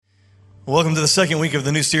Welcome to the second week of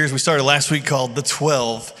the new series we started last week called The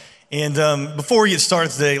 12. And before we get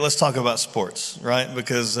started today, let's talk about sports, right?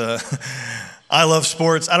 Because I love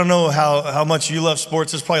sports. I don't know how much you love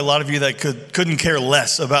sports. There's probably a lot of you that couldn't care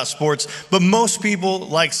less about sports. But most people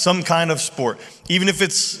like some kind of sport, even if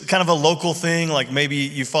it's kind of a local thing, like maybe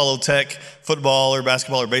you follow tech, football or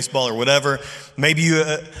basketball or baseball or whatever. Maybe you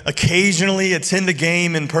occasionally attend a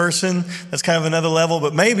game in person. That's kind of another level.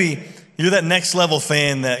 But maybe you're that next level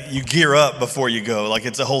fan that you gear up before you go, like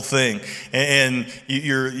it's a whole thing. And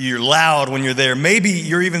you're loud when you're there. Maybe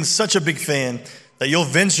you're even such a big fan that you'll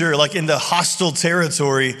venture like into hostile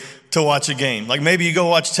territory to watch a game. Like maybe you go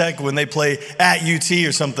watch Tech when they play at UT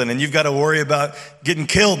or something and you've got to worry about getting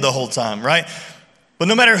killed the whole time, right? But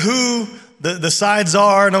no matter who the sides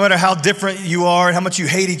are, no matter how different you are and how much you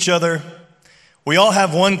hate each other, we all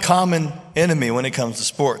have one common enemy when it comes to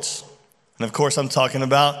sports. And of course, I'm talking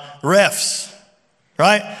about refs,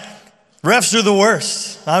 right? Refs are the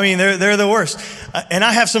worst. I mean, they're the worst. And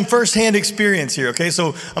I have some firsthand experience here, okay?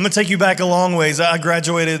 So I'm going to take you back a long ways. I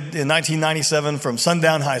graduated in 1997 from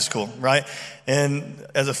Sundown High School, right? And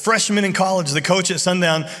as a freshman in college, the coach at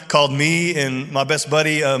Sundown called me and my best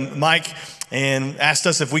buddy, Mike, and asked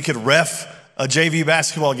us if we could ref a JV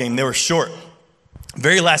basketball game. They were short.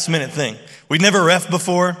 Very last minute thing. We'd never ref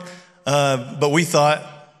before, but we thought,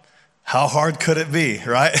 how hard could it be,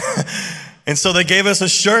 right? And so they gave us a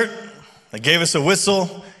shirt, they gave us a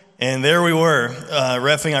whistle, and there we were,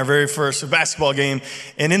 reffing our very first basketball game.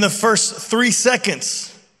 And in the first 3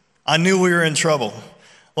 seconds, I knew we were in trouble.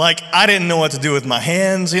 Like, I didn't know what to do with my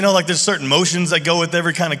hands. You know, like there's certain motions that go with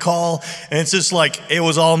every kind of call. And it's just like, it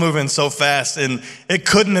was all moving so fast, and it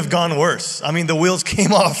couldn't have gone worse. I mean, the wheels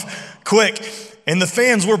came off quick. And the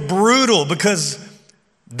fans were brutal because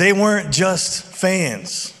they weren't just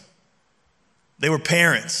fans. They were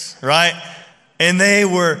parents, right? And they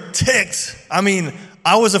were ticked. I mean,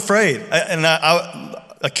 I was afraid. And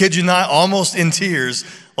I kid you not, almost in tears.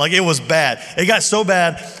 Like it was bad. It got so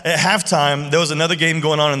bad, at halftime, there was another game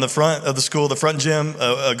going on in the front of the school, the front gym,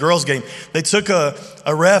 a girls' game. They took a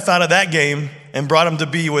ref out of that game and brought him to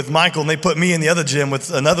be with Michael, and they put me in the other gym with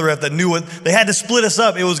another ref that knew what, they had to split us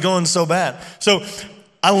up. It was going so bad. So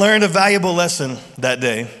I learned a valuable lesson that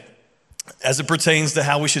day as it pertains to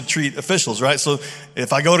how we should treat officials, right? So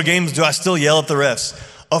if I go to games, do I still yell at the refs?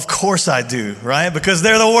 Of course I do, right? Because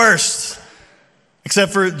they're the worst.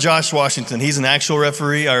 Except for Josh Washington. He's an actual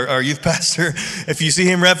referee, our youth pastor. If you see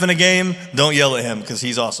him reffing a game, don't yell at him because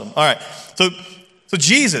he's awesome. All right, so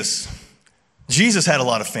Jesus had a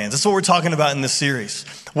lot of fans. That's what we're talking about in this series.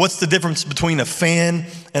 What's the difference between a fan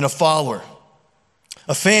and a follower?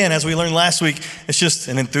 A fan, as we learned last week, is just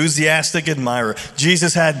an enthusiastic admirer.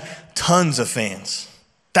 Jesus had tons of fans,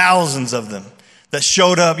 thousands of them, that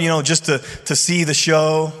showed up, just to see the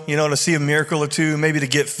show, to see a miracle or two, maybe to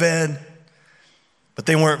get fed. But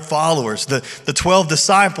they weren't followers. The 12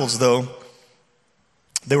 disciples, though,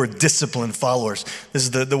 they were disciplined followers. This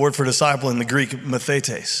is the word for disciple in the Greek,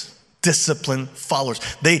 mathetes. Disciplined followers.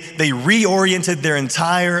 They reoriented their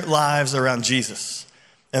entire lives around Jesus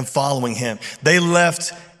and following him. They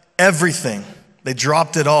left everything. They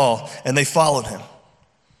dropped it all and they followed him.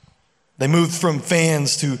 They moved from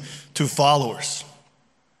fans to followers.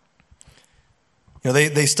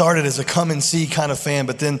 They started as a come and see kind of fan,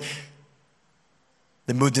 but then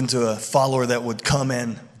they moved into a follower that would come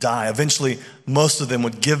and die. Eventually, most of them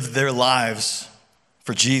would give their lives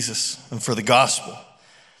for Jesus and for the gospel.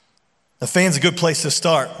 A fan's a good place to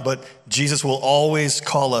start, but Jesus will always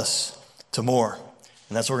call us to more.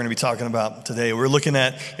 And that's what we're going to be talking about today. We're looking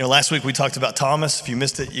at, last week we talked about Thomas. If you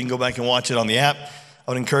missed it, you can go back and watch it on the app.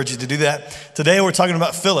 I would encourage you to do that. Today we're talking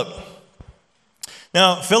about Philip.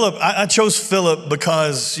 Now, Philip, I chose Philip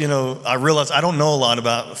because, I realized I don't know a lot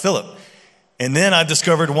about Philip. And then I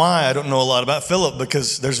discovered why I don't know a lot about Philip,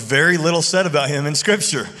 because there's very little said about him in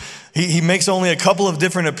Scripture. He makes only a couple of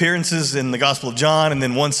different appearances in the Gospel of John and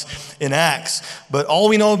then once in Acts. But all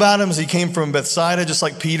we know about him is he came from Bethsaida, just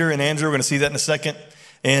like Peter and Andrew. We're going to see that in a second.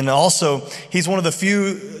 And also, he's one of the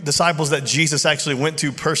few disciples that Jesus actually went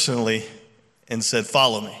to personally and said,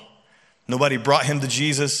 "Follow me." Nobody brought him to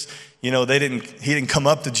Jesus. He didn't come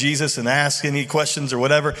up to Jesus and ask any questions or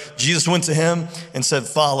whatever. Jesus went to him and said,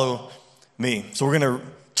 "Follow me." So we're going to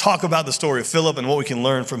talk about the story of Philip and what we can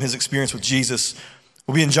learn from his experience with Jesus.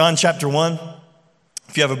 We'll be in John chapter 1.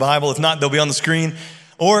 If you have a Bible, if not, they'll be on the screen.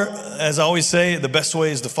 Or, as I always say, the best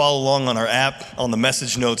way is to follow along on our app, on the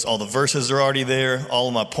message notes. All the verses are already there. All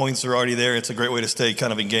of my points are already there. It's a great way to stay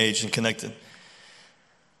kind of engaged and connected.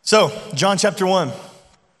 So, John chapter 1,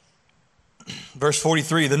 verse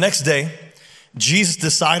 43. The next day, Jesus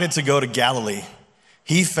decided to go to Galilee.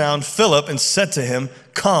 he found Philip and said to him,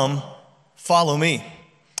 "Come, follow me."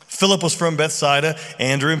 Philip was from Bethsaida,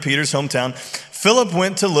 Andrew and Peter's hometown. Philip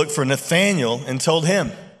went to look for Nathanael and told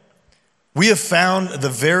him, "We have found the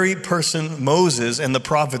very person Moses and the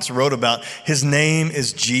prophets wrote about. His name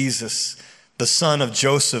is Jesus, the son of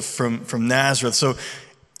Joseph from Nazareth." So,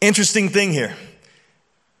 interesting thing here.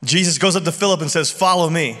 Jesus goes up to Philip and says, "Follow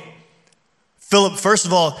me." Philip, first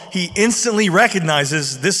of all, he instantly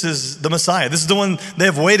recognizes this is the Messiah. This is the one they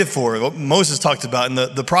have waited for, what Moses talked about and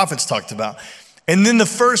the prophets talked about. And then the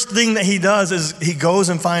first thing that he does is he goes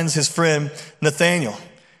and finds his friend Nathanael.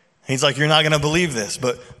 He's like, "You're not going to believe this,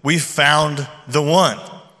 but we found the one."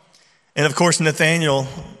 And of course, Nathanael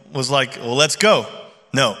was like, "Well, let's go."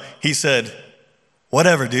 No, he said,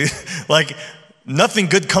 "Whatever, dude." Like, nothing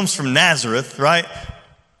good comes from Nazareth, right?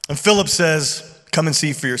 And Philip says, "Come and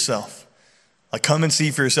see for yourself." Like, come and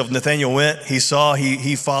see for yourself. Nathanael went, he saw,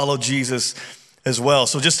 he followed Jesus as well.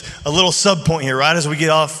 So just a little sub point here, right as we get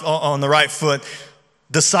off on the right foot.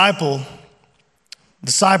 Disciples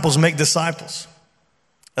make disciples.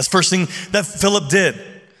 That's the first thing that Philip did.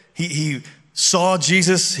 He saw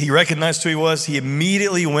Jesus, he recognized who he was, he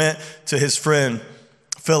immediately went to his friend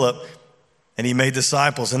Philip and he made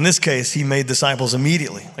disciples. In this case, he made disciples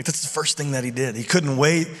immediately. Like, that's the first thing that he did. He couldn't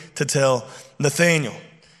wait to tell Nathanael.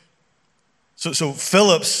 So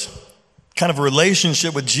Philip's kind of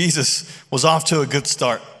relationship with Jesus was off to a good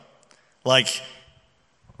start. Like,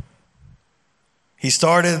 he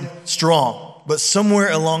started strong, but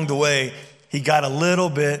somewhere along the way, he got a little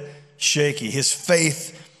bit shaky. His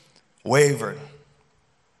faith wavered.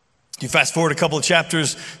 You fast forward a couple of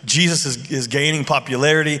chapters, Jesus is gaining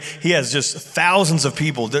popularity. He has just thousands of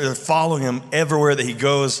people that are following him everywhere that he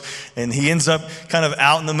goes. And he ends up kind of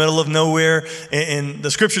out in the middle of nowhere. And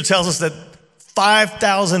the scripture tells us that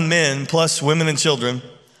 5,000 men plus women and children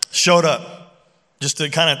showed up just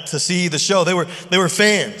to see the show. They were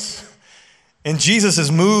fans. And Jesus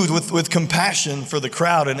is moved with compassion for the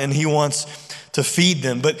crowd and he wants to feed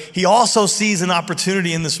them. But he also sees an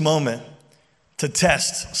opportunity in this moment to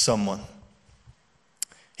test someone.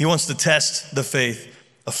 He wants to test the faith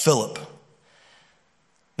of Philip.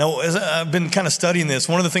 Now, as I've been kind of studying this,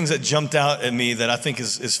 one of the things that jumped out at me that I think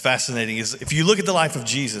is fascinating is if you look at the life of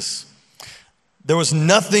Jesus, there was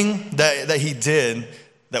nothing that he did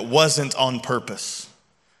that wasn't on purpose.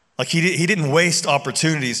 Like, he didn't waste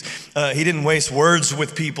opportunities. He didn't waste words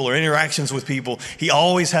with people or interactions with people. He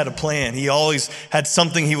always had a plan. He always had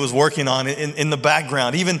something he was working on in the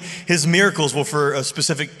background. Even his miracles were for a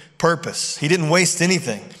specific purpose. He didn't waste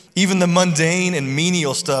anything. Even the mundane and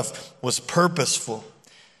menial stuff was purposeful.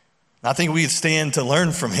 I think we stand to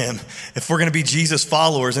learn from him if we're going to be Jesus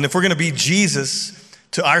followers. And if we're going to be Jesus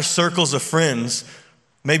to our circles of friends,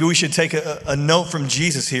 maybe we should take a note from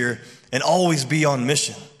Jesus here and always be on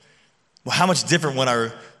mission. Well, how much different would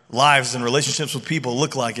our lives and relationships with people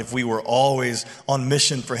look like if we were always on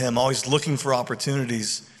mission for him, always looking for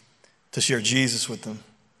opportunities to share Jesus with them?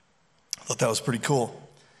 I thought that was pretty cool.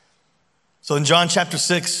 So in John chapter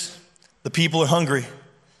 6, the people are hungry.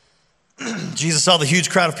 Jesus saw the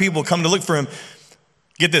huge crowd of people come to look for him.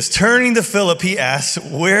 Get this, turning to Philip, he asks,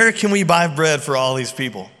 "Where can we buy bread for all these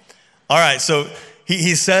people?" All right, so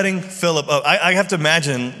he's setting Philip up. I have to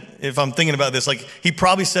imagine, if I'm thinking about this, like, he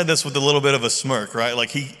probably said this with a little bit of a smirk, right?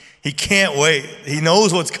 Like, he can't wait. He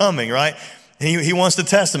knows what's coming, right? And he wants to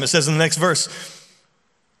test him. It says in the next verse,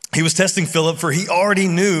 he was testing Philip, for he already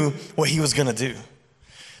knew what he was going to do.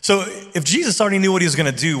 So if Jesus already knew what he was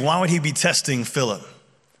going to do, why would he be testing Philip?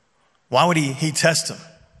 Why would he test him?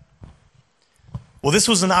 Well, this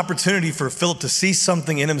was an opportunity for Philip to see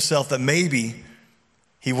something in himself that maybe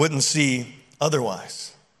he wouldn't see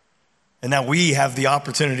otherwise. And now we have the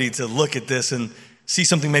opportunity to look at this and see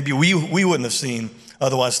something maybe we wouldn't have seen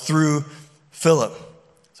otherwise through Philip.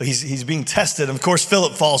 So he's being tested. And of course,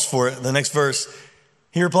 Philip falls for it. The next verse,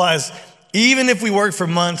 he replies, "Even if we worked for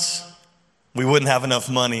months, we wouldn't have enough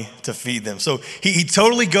money to feed them." So he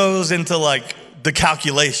totally goes into like the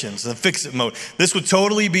calculations, the fix-it mode. This would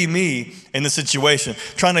totally be me in the situation,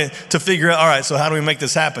 trying to figure out, all right, so how do we make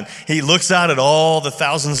this happen? He looks out at all the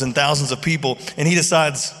thousands and thousands of people, and he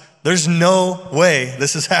decides, there's no way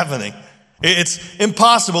this is happening. It's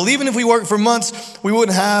impossible. Even if we worked for months, we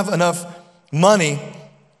wouldn't have enough money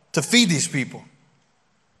to feed these people.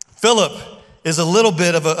 Philip is a little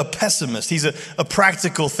bit of a pessimist. He's a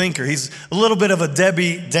practical thinker. He's a little bit of a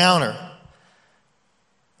Debbie Downer.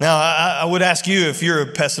 Now, I would ask you if you're a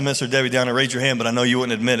pessimist or Debbie Downer, raise your hand, but I know you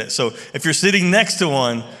wouldn't admit it. So if you're sitting next to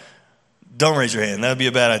one, don't raise your hand. That would be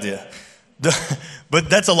a bad idea. But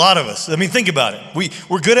that's a lot of us. I mean, think about it.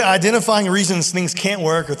 We're good at identifying reasons things can't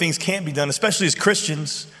work or things can't be done, especially as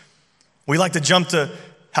Christians. We like to jump to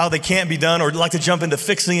how they can't be done, or like to jump into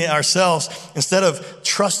fixing it ourselves instead of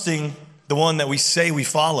trusting the one that we say we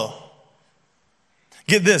follow.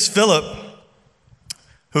 Get this, Philip,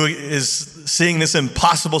 who is seeing this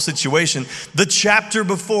impossible situation, the chapter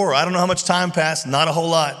before, I don't know how much time passed, not a whole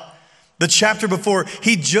lot. The chapter before,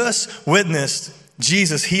 he just witnessed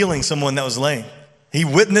Jesus healing someone that was lame. He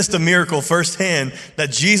witnessed a miracle firsthand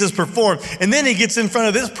that Jesus performed. And then he gets in front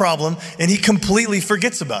of this problem and he completely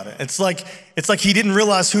forgets about it. It's like he didn't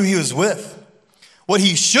realize who he was with. What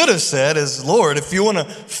he should have said is, Lord, if you want to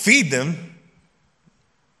feed them,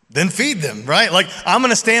 then feed them, right? Like, I'm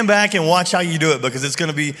going to stand back and watch how you do it because it's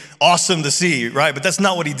going to be awesome to see, right? But that's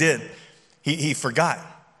not what he did. He forgot.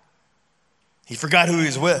 He forgot who he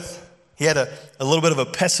was with. He had a little bit of a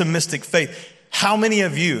pessimistic faith. How many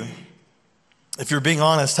of you, if you're being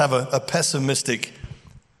honest, have a pessimistic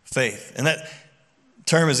faith? And that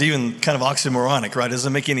term is even kind of oxymoronic, right? It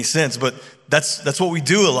doesn't make any sense, but that's what we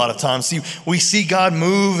do a lot of times. See, we see God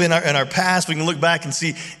move in our past. We can look back and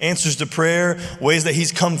see answers to prayer, ways that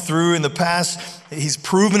he's come through in the past. He's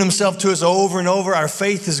proven himself to us over and over. Our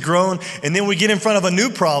faith has grown. And then we get in front of a new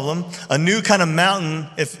problem, a new kind of mountain,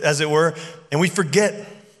 as it were, and we forget.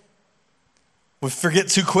 We forget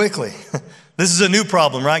too quickly. This is a new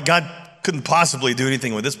problem, right? God couldn't possibly do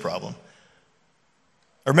anything with this problem.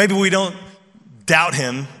 Or maybe we don't doubt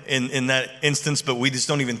him in that instance, but we just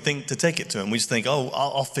don't even think to take it to him. We just think, oh,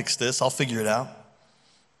 I'll fix this. I'll figure it out.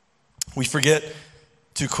 We forget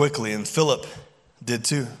too quickly, and Philip did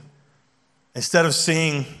too. Instead of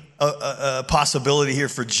seeing a possibility here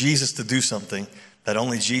for Jesus to do something that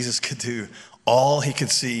only Jesus could do, all he could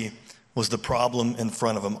see was the problem in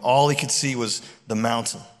front of him. All he could see was the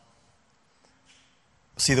mountain.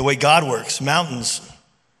 See, the way God works, mountains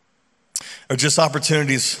are just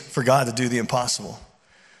opportunities for God to do the impossible.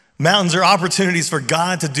 Mountains are opportunities for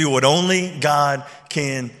God to do what only God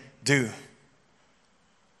can do.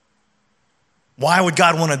 Why would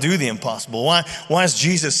God want to do the impossible? Why is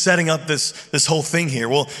Jesus setting up this whole thing here?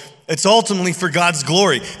 Well, it's ultimately for God's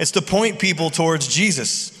glory. It's to point people towards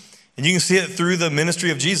Jesus. And you can see it through the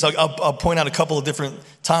ministry of Jesus. I'll point out a couple of different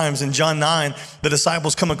times. In John 9, the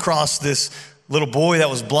disciples come across this little boy that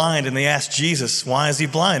was blind, and they asked Jesus, why is he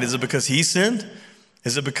blind? Is it because he sinned?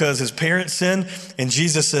 Is it because his parents sinned? And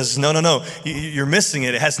Jesus says, no, you're missing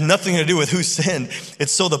it. It has nothing to do with who sinned.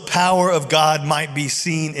 It's so the power of God might be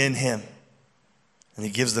seen in him. And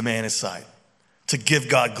he gives the man his sight to give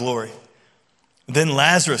God glory. Then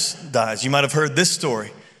Lazarus dies. You might have heard this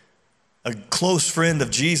story. A close friend of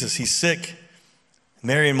Jesus, he's sick.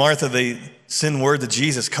 Mary and Martha, they send word to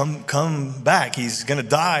Jesus, come back. He's going to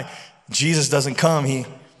die. Jesus doesn't come.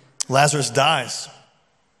 Lazarus dies.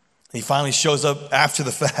 He finally shows up after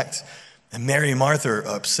the fact. And Mary and Martha are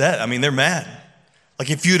upset. I mean, they're mad. Like,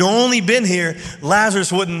 if you'd only been here,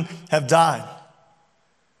 Lazarus wouldn't have died.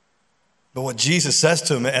 But what Jesus says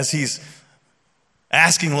to him as he's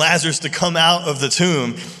asking Lazarus to come out of the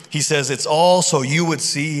tomb, he says, it's all so you would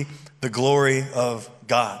see the glory of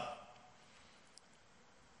God.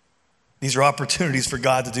 These are opportunities for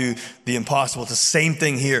God to do the impossible. It's the same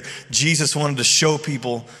thing here. Jesus wanted to show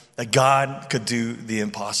people that God could do the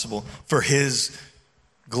impossible for his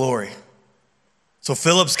glory. So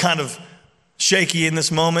Philip's kind of shaky in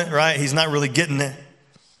this moment, right? He's not really getting it.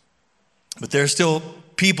 But there's still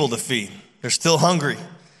people to feed. They're still hungry.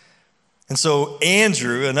 And so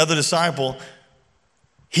Andrew, another disciple,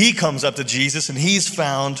 he comes up to Jesus and he's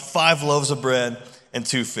found 5 loaves of bread and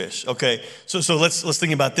 2 fish. Okay, so let's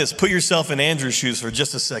think about this. Put yourself in Andrew's shoes for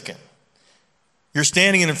just a second. You're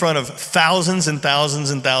standing in front of thousands and thousands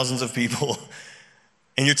and thousands of people,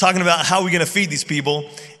 and you're talking about how we're going to feed these people,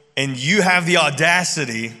 and you have the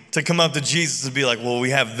audacity to come up to Jesus and be like, well,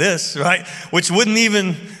 we have this, right? Which wouldn't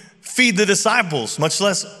even feed the disciples, much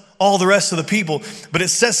less all the rest of the people. But it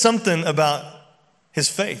says something about his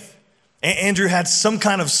faith. Andrew had some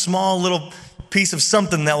kind of small little piece of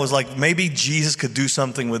something that was like, maybe Jesus could do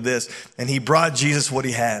something with this. And he brought Jesus what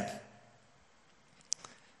he had.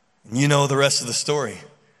 And you know the rest of the story.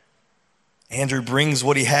 Andrew brings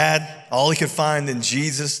what he had, all he could find, and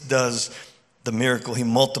Jesus does the miracle. He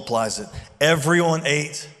multiplies it. Everyone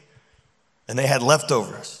ate, and they had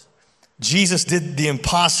leftovers. Jesus did the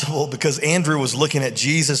impossible because Andrew was looking at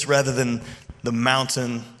Jesus rather than the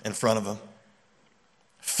mountain in front of him.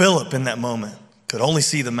 Philip, in that moment, could only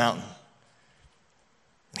see the mountain.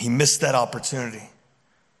 He missed that opportunity.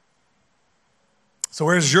 So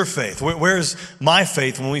where's your faith? Where's my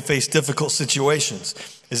faith when we face difficult situations?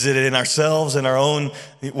 Is it in ourselves, in our own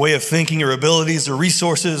way of thinking or abilities or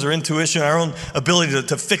resources or intuition, our own ability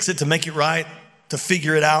to fix it, to make it right, to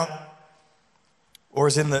figure it out? Or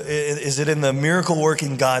is it in the miracle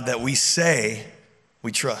working God that we say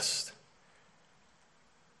we trust?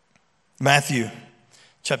 Matthew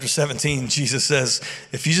chapter 17, Jesus says,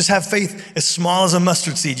 if you just have faith as small as a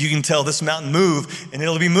mustard seed, you can tell this mountain move and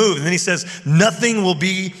it'll be moved. And then he says, nothing will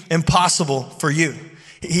be impossible for you.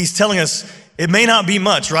 He's telling us it may not be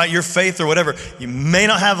much, right? Your faith or whatever. You may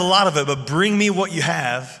not have a lot of it, but bring me what you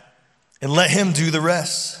have and let him do the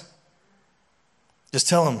rest. Just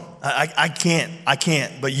tell him, I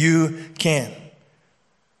can't, but you can.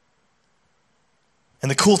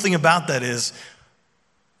 And the cool thing about that is,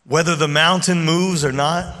 whether the mountain moves or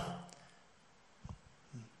not,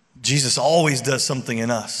 Jesus always does something in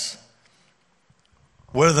us.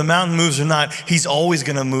 Whether the mountain moves or not, he's always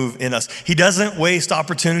going to move in us. He doesn't waste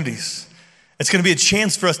opportunities. It's going to be a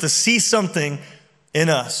chance for us to see something in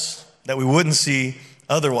us that we wouldn't see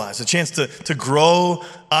otherwise, a chance to grow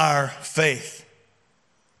our faith.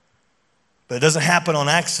 But it doesn't happen on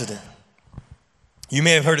accident. You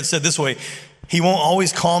may have heard it said this way: he won't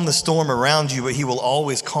always calm the storm around you, but he will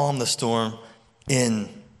always calm the storm in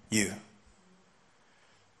you.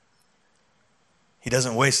 He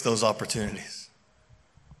doesn't waste those opportunities.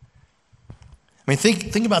 I mean,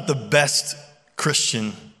 think about the best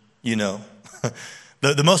Christian you know.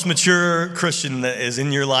 The most mature Christian that is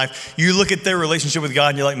in your life. You look at their relationship with God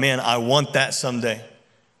and you're like, man, I want that someday.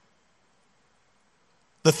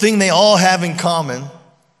 The thing they all have in common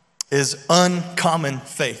is uncommon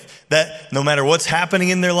faith. That no matter what's happening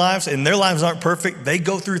in their lives, and their lives aren't perfect, they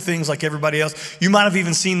go through things like everybody else. You might have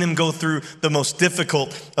even seen them go through the most difficult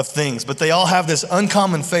of things, but they all have this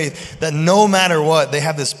uncommon faith that no matter what, they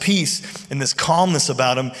have this peace and this calmness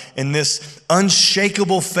about them and this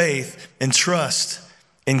unshakable faith and trust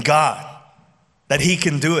in God that he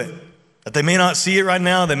can do it. That they may not see it right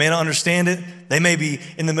now, they may not understand it, they may be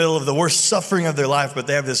in the middle of the worst suffering of their life, but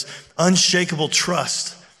they have this unshakable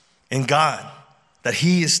trust in God, that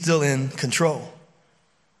he is still in control.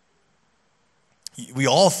 We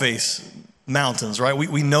all face mountains, right?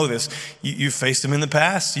 We know this. You faced them in the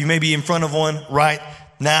past. You may be in front of one right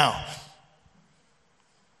now.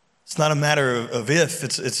 It's not a matter of if,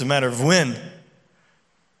 it's a matter of when.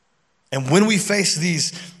 And when we face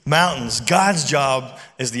these mountains, God's job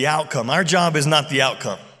is the outcome. Our job is not the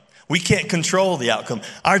outcome. We can't control the outcome.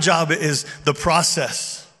 Our job is the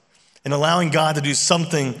process and allowing God to do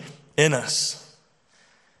something in us.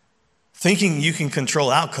 Thinking you can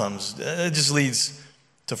control outcomes, it just leads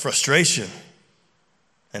to frustration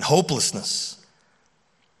and hopelessness.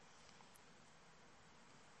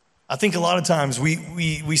 I think a lot of times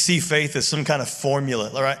we see faith as some kind of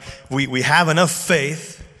formula, all right? We have enough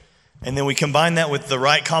faith, and then we combine that with the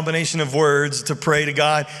right combination of words to pray to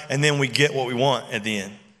God, and then we get what we want at the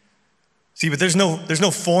end. See, but there's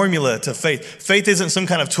no formula to faith. Faith isn't some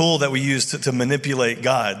kind of tool that we use to manipulate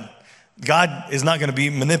God. God is not going to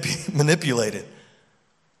be manipulated.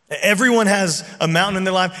 Everyone has a mountain in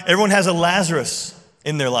their life. Everyone has a Lazarus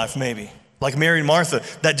in their life, maybe. Like Mary and Martha,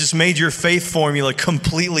 that just made your faith formula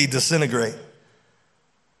completely disintegrate.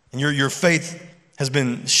 And your faith has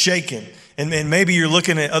been shaken. And maybe you're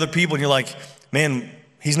looking at other people and you're like, man,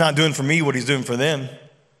 he's not doing for me what he's doing for them.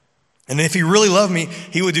 And if he really loved me,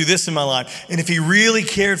 he would do this in my life. And if he really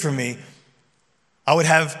cared for me, I would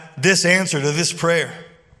have this answer to this prayer.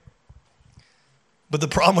 But the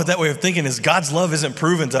problem with that way of thinking is God's love isn't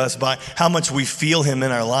proven to us by how much we feel him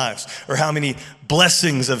in our lives or how many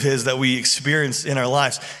blessings of his that we experience in our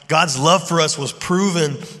lives. God's love for us was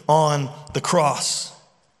proven on the cross.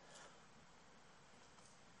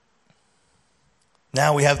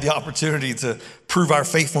 Now we have the opportunity to prove our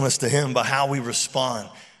faithfulness to him by how we respond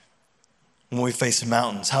when we face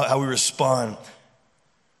mountains, how we respond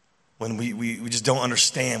when we just don't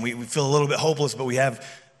understand. We feel a little bit hopeless, but we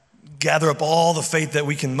gather up all the faith that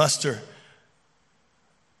we can muster.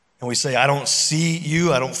 And we say, I don't see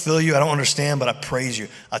you, I don't feel you, I don't understand, but I praise you.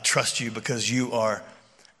 I trust you because you are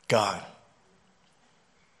God.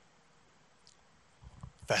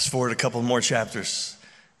 Fast forward a couple more chapters.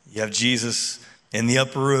 You have Jesus in the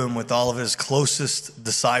upper room with all of his closest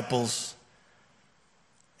disciples.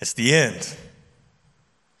 It's the end.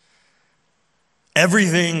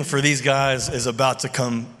 Everything for these guys is about to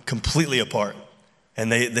come completely apart. And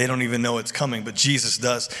they don't even know it's coming, but Jesus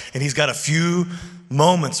does. And he's got a few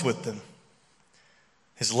moments with them.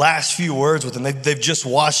 His last few words with them. They've just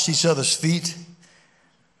washed each other's feet.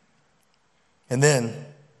 And then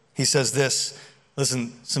he says this,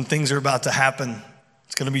 listen, some things are about to happen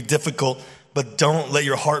going to be difficult, but don't let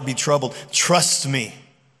your heart be troubled. Trust me.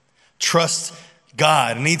 Trust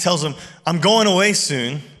God. And he tells him, I'm going away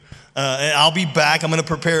soon. And I'll be back. I'm going to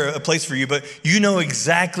prepare a place for you, but you know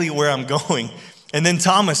exactly where I'm going. And then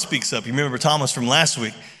Thomas speaks up. You remember Thomas from last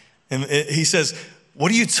week. And he says,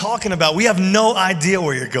 what are you talking about? We have no idea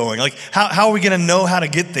where you're going. Like, how are we going to know how to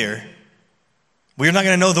get there? We're not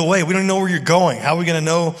going to know the way. We don't know where you're going. How are we going to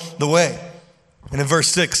know the way? And in verse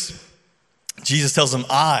 6, Jesus tells him,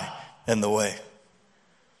 I am the way.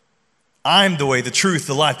 I'm the way, the truth,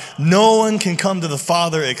 the life. No one can come to the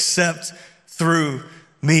Father except through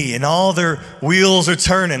me. And all their wheels are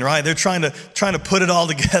turning, right? They're trying to put it all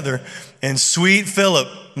together. And sweet Philip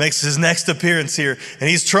makes his next appearance here. And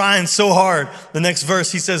he's trying so hard. The next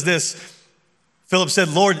verse, he says this. Philip said,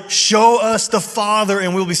 Lord, show us the Father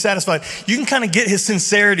and we'll be satisfied. You can kind of get his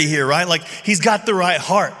sincerity here, right? Like he's got the right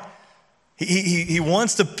heart. He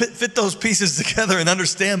wants to fit those pieces together and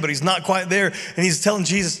understand, but he's not quite there. And he's telling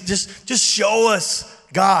Jesus, just show us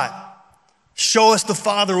God. Show us the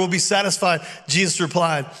Father, we'll be satisfied. Jesus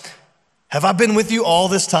replied, have I been with you all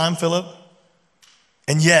this time, Philip?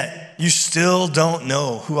 And yet you still don't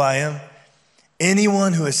know who I am?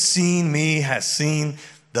 Anyone who has seen me has seen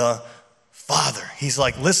the Father. He's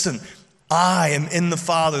like, listen, I am in the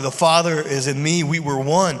Father. The Father is in me. We were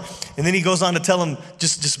one. And then he goes on to tell him,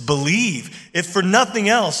 just believe. If for nothing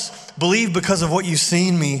else, believe because of what you've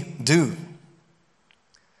seen me do.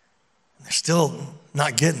 They're still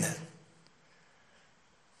not getting it.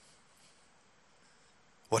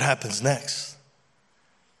 What happens next?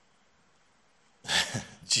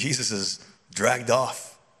 Jesus is dragged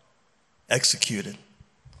off, executed.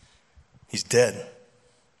 He's dead.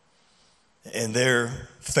 And their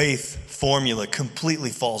faith formula completely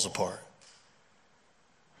falls apart.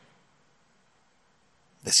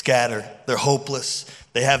 They scatter. They're hopeless.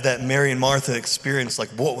 They have that Mary and Martha experience, like,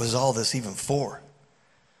 what was all this even for?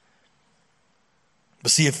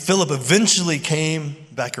 But see, if Philip eventually came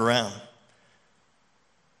back around,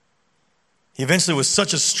 he eventually was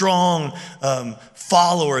such a strong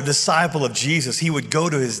follower, disciple of Jesus, he would go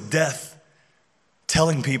to his death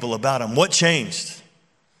telling people about him. What changed?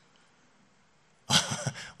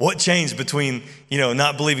 What changed between,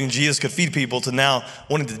 not believing Jesus could feed people to now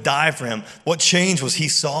wanting to die for him? What changed was he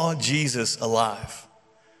saw Jesus alive.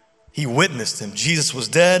 He witnessed him. Jesus was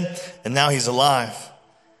dead, and now he's alive.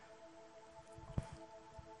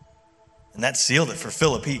 And that sealed it for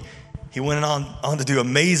Philip. He went on to do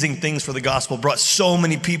amazing things for the gospel, brought so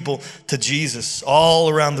many people to Jesus all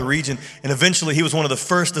around the region. And eventually he was one of the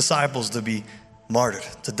first disciples to be martyred,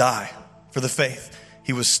 to die for the faith.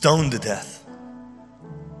 He was stoned to death.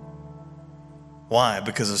 Why?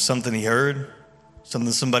 Because of something he heard?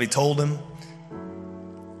 Something somebody told him?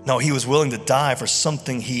 No, he was willing to die for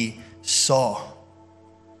something he saw.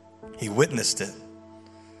 He witnessed it.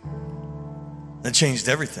 That changed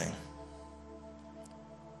everything.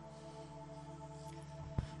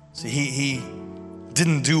 See, he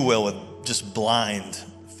didn't do well with just blind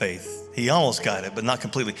faith. He almost got it, but not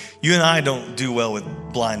completely. You and I don't do well with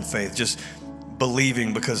blind faith, just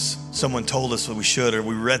believing because someone told us what we should, or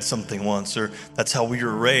we read something once, or that's how we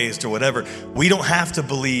were raised, or whatever. We don't have to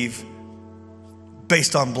believe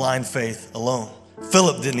based on blind faith alone.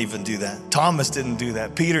 Philip didn't even do that. Thomas didn't do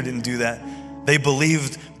that. Peter didn't do that. They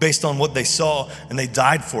believed based on what they saw, and they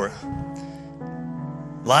died for it.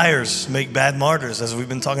 Liars make bad martyrs, as we've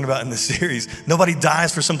been talking about in this series. Nobody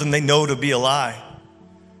dies for something they know to be a lie.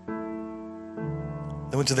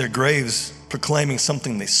 They went to their graves proclaiming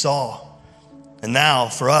something they saw. And now,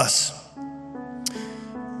 for us,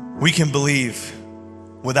 we can believe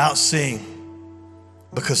without seeing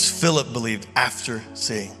because Philip believed after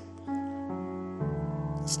seeing.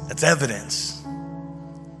 That's evidence.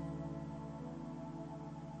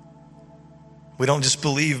 We don't just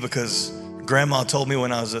believe because Grandma told me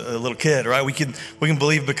when I was a little kid, right? We can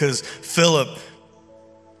believe because Philip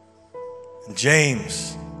and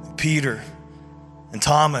James and Peter and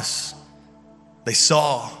Thomas, they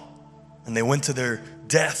saw and they went to their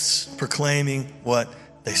deaths proclaiming what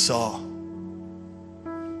they saw.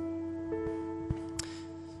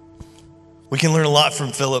 We can learn a lot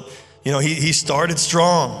from Philip. He started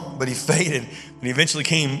strong, but he faded and he eventually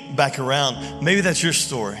came back around. Maybe that's your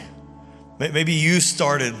story. Maybe you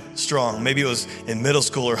started strong. Maybe it was in middle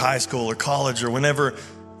school or high school or college or whenever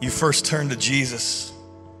you first turned to Jesus.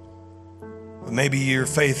 But maybe your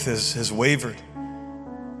faith has wavered.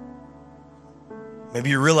 Maybe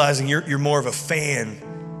you're realizing you're more of a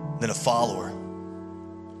fan than a follower.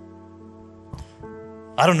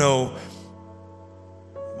 I don't know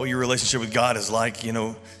what your relationship with God is like.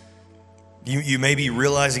 You may be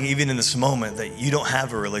realizing even in this moment that you don't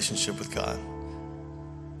have a relationship with God.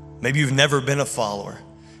 Maybe you've never been a follower.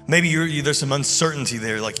 Maybe there's some uncertainty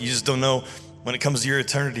there, like you just don't know when it comes to your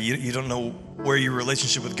eternity. You don't know where your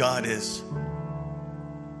relationship with God is.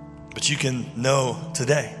 But you can know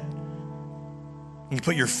today. You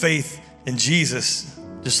put your faith in Jesus,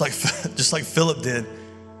 just like Philip did,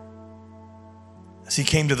 as he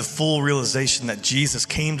came to the full realization that Jesus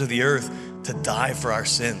came to the earth to die for our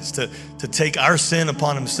sins, to take our sin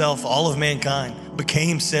upon himself. All of mankind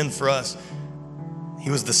became sin for us. He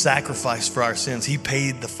was the sacrifice for our sins. He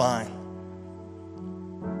paid the fine.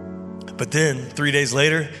 But then 3 days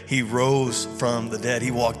later, he rose from the dead. He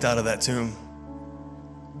walked out of that tomb.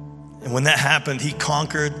 And when that happened, he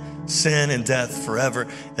conquered sin and death forever.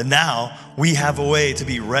 And now we have a way to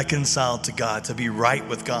be reconciled to God, to be right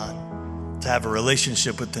with God, to have a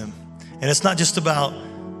relationship with him. And it's not just about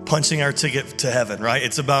punching our ticket to heaven, right?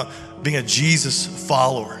 It's about being a Jesus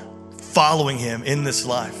follower, following him in this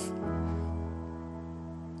life.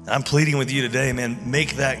 I'm pleading with you today, man,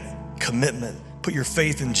 make that commitment. Put your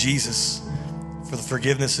faith in Jesus for the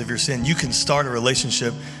forgiveness of your sin. You can start a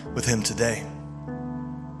relationship with him today.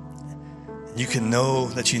 You can know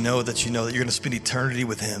that you're going to spend eternity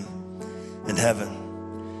with him in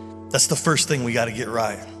heaven. That's the first thing we got to get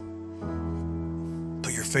right.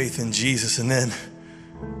 Put your faith in Jesus, and then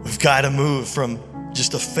we've got to move from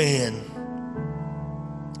just a fan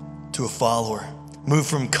to a follower. Move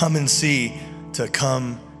from come and see to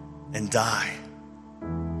come and die.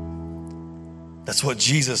 That's what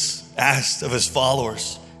Jesus asked of his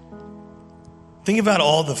followers. Think about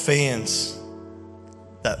all the fans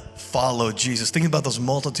that followed Jesus. Think about those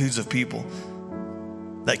multitudes of people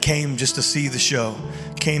that came just to see the show,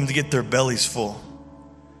 came to get their bellies full.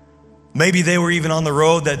 Maybe they were even on the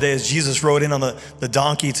road that day as Jesus rode in on the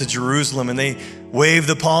donkey to Jerusalem, and they waved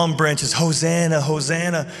the palm branches, Hosanna,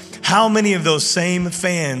 Hosanna. How many of those same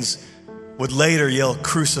fans would later yell,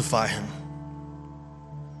 crucify him?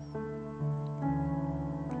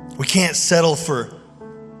 We can't settle for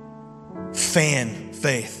fan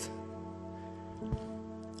faith.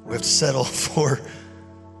 We have to settle for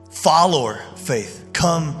follower faith.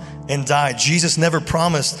 Come and die. Jesus never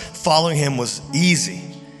promised following him was easy.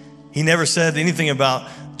 He never said anything about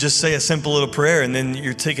just say a simple little prayer and then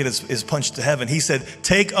your ticket is punched to heaven. He said,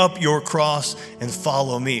 take up your cross and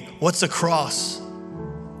follow me. What's a cross?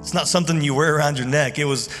 It's not something you wear around your neck. It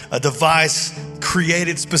was a device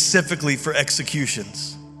created specifically for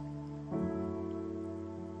executions.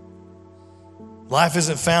 Life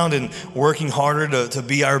isn't found in working harder to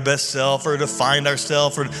be our best self or to find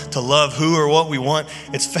ourselves or to love who or what we want.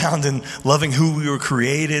 It's found in loving who we were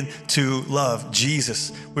created to love,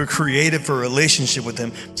 Jesus. We were created for a relationship with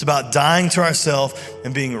him. It's about dying to ourselves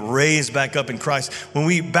and being raised back up in Christ. When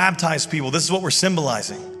we baptize people, this is what we're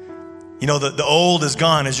symbolizing. You know, the old is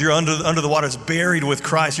gone. As you're under the water, it's buried with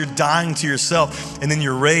Christ. You're dying to yourself, and then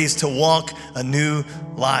you're raised to walk a new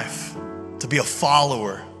life, to be a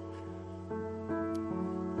follower.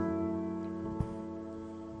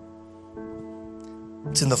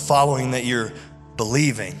 It's in the following that your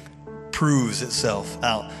believing proves itself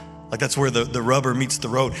out. Like that's where the rubber meets the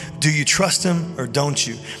road. Do you trust him or don't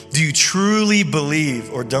you? Do you truly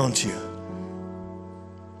believe or don't you?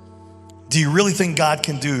 Do you really think God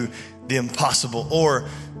can do the impossible, or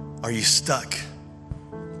are you stuck?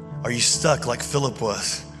 Are you stuck like Philip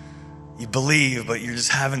was? You believe, but you're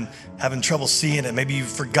just having trouble seeing it. Maybe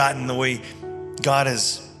you've forgotten the way God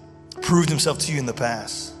has proved himself to you in the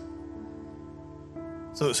past.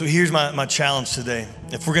 So here's my challenge today.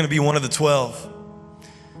 If we're going to be one of the 12,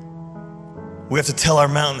 we have to tell our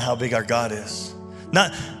mountain how big our God is.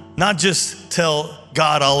 Not just tell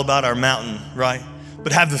God all about our mountain, right?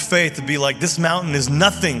 But have the faith to be like, this mountain is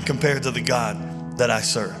nothing compared to the God that I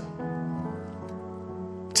serve.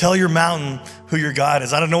 Tell your mountain who your God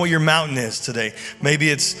is. I don't know what your mountain is today. Maybe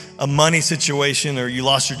it's a money situation, or you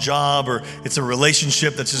lost your job, or it's a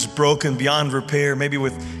relationship that's just broken beyond repair, maybe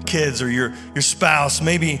with kids or your spouse.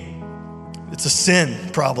 Maybe it's a sin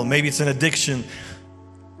problem. Maybe it's an addiction.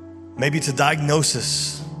 Maybe it's a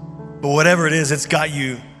diagnosis. But whatever it is, it's got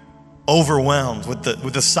you overwhelmed with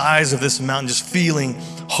the size of this mountain, just feeling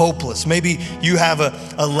hopeless. Maybe you have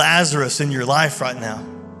a Lazarus in your life right now.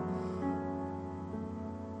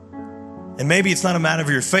 And maybe it's not a matter of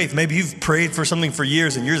your faith. Maybe you've prayed for something for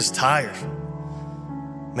years and you're just tired.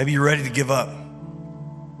 Maybe you're ready to give up.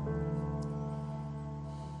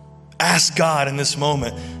 Ask God in this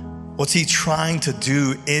moment, what's he trying to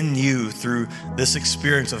do in you through this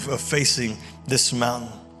experience of facing this mountain?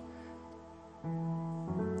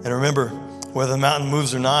 And remember, whether the mountain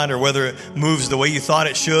moves or not, or whether it moves the way you thought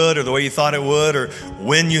it should, or the way you thought it would, or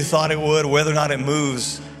when you thought it would, whether or not it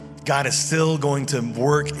moves, God is still going to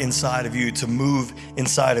work inside of you, to move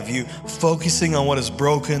inside of you. Focusing on what is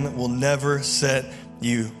broken will never set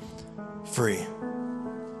you free.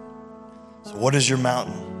 So what is your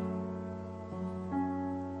mountain?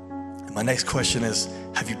 And my next question is,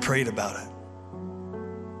 have you prayed about it?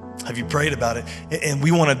 Have you prayed about it? And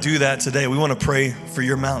we want to do that today. We want to pray for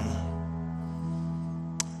your mountain.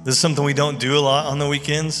 This is something we don't do a lot on the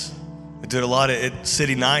weekends. We do it a lot at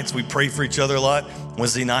city nights. We pray for each other a lot.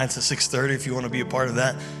 Wednesday nights at 6:30 if you want to be a part of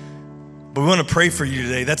that. But we want to pray for you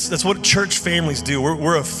today. That's what church families do.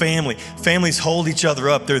 We're a family. Families hold each other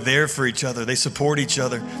up. They're there for each other. They support each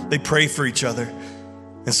other. They pray for each other.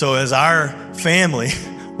 And so as our family,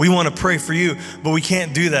 we want to pray for you. But we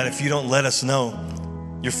can't do that if you don't let us know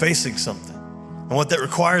you're facing something. And what that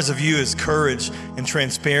requires of you is courage and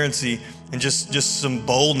transparency and just some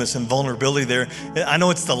boldness and vulnerability there. I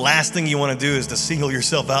know it's the last thing you want to do is to single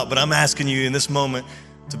yourself out, but I'm asking you in this moment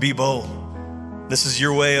to be bold. This is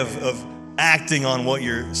your way of acting on what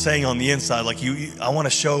you're saying on the inside. Like I want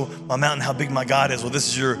to show my mountain how big my God is. Well, this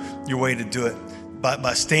is your way to do it.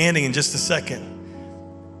 By standing in just a second,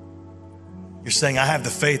 you're saying, I have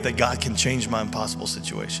the faith that God can change my impossible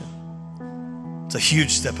situation. It's a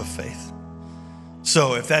huge step of faith.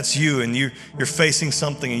 So if that's you and you're facing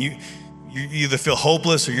something and you either feel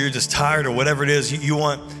hopeless or you're just tired or whatever it is, you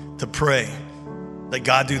want to pray that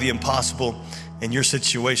God do the impossible in your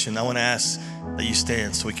situation, I want to ask that you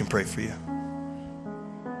stand so we can pray for you.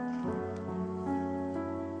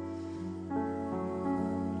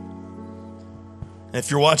 And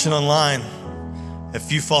if you're watching online,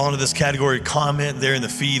 if you fall into this category, comment there in the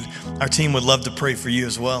feed. Our team would love to pray for you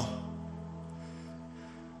as well.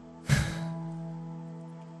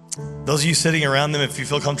 Those of you sitting around them, if you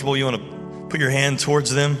feel comfortable, you want to put your hand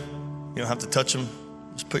towards them. You don't have to touch them.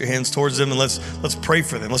 Just put your hands towards them and let's pray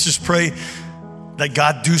for them. Let's just pray that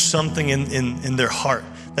God do something in their heart.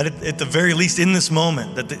 That at the very least in this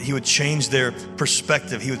moment, that He would change their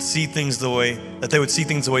perspective. He would see things the way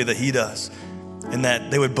that He does. And that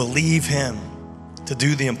they would believe Him to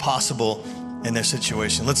do the impossible in their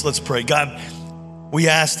situation. Let's pray. God, we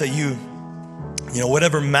ask that you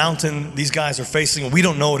whatever mountain these guys are facing, we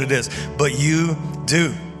don't know what it is, but you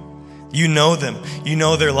do. You know them. You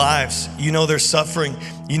know their lives. You know their suffering.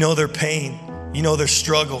 You know their pain. You know their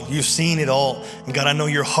struggle. You've seen it all. And God, I know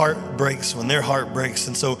your heart breaks when their heart breaks.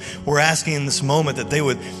 And so we're asking in this moment that they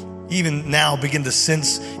would even now begin to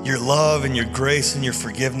sense your love and your grace and your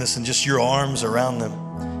forgiveness and just your arms around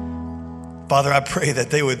them. Father, I pray that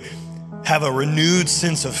they would have a renewed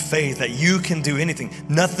sense of faith that you can do anything.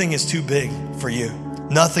 Nothing is too big for you.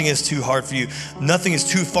 Nothing is too hard for you. Nothing is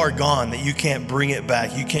too far gone that you can't bring it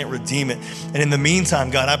back. You can't redeem it. And in the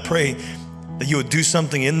meantime, God, I pray that you would do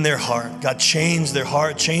something in their heart. God, change their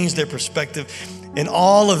heart, change their perspective. And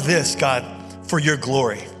all of this, God, for your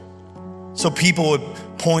glory. So people would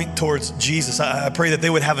point towards Jesus. I pray that they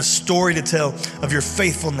would have a story to tell of your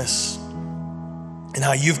faithfulness and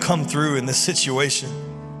how you've come through in this situation.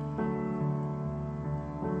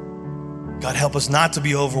 God, help us not to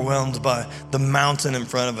be overwhelmed by the mountain in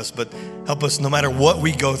front of us, but help us no matter what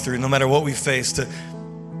we go through, no matter what we face, to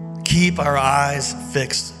keep our eyes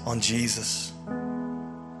fixed on Jesus.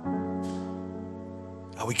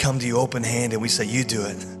 God, we come to you open-handed and we say, you do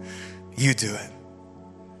it. You do it.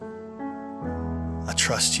 I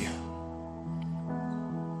trust you.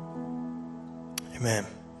 Amen.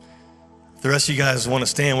 If the rest of you guys want to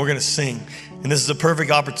stand, we're going to sing. And this is a perfect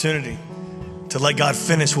opportunity to let God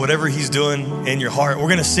finish whatever He's doing in your heart. We're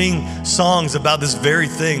going to sing songs about this very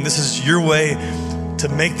thing. This is your way to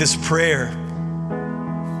make this prayer.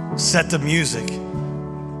 Set the music.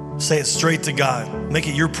 Say it straight to God. Make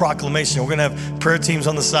it your proclamation. We're going to have prayer teams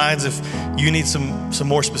on the sides if you need some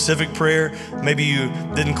more specific prayer. Maybe you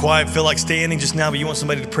didn't quite feel like standing just now, but you want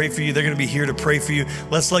somebody to pray for you. They're going to be here to pray for you.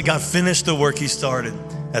 Let's let God finish the work He started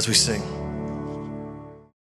as we sing.